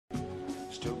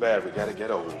too bad we gotta get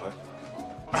old,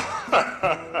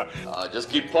 huh? Just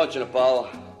keep punching, Apollo.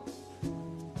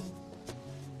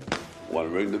 Want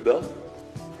to ring the bell?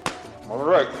 All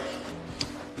right.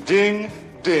 Ding,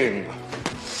 ding.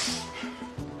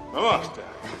 Come on, Stan.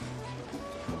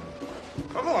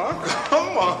 Come on,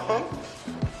 come on.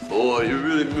 Boy, you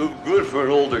really move good for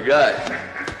an older guy.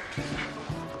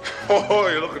 Oh,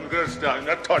 you're looking good, Stan.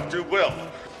 I taught you well.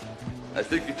 I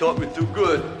think you taught me too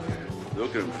good.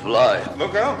 Look at him fly.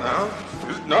 Look out now.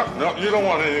 No, you don't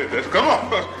want any of this. Come on,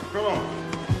 come on.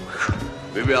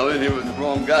 Maybe I'm in here with the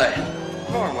wrong guy.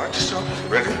 Come on, watch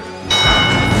yourself. Ready?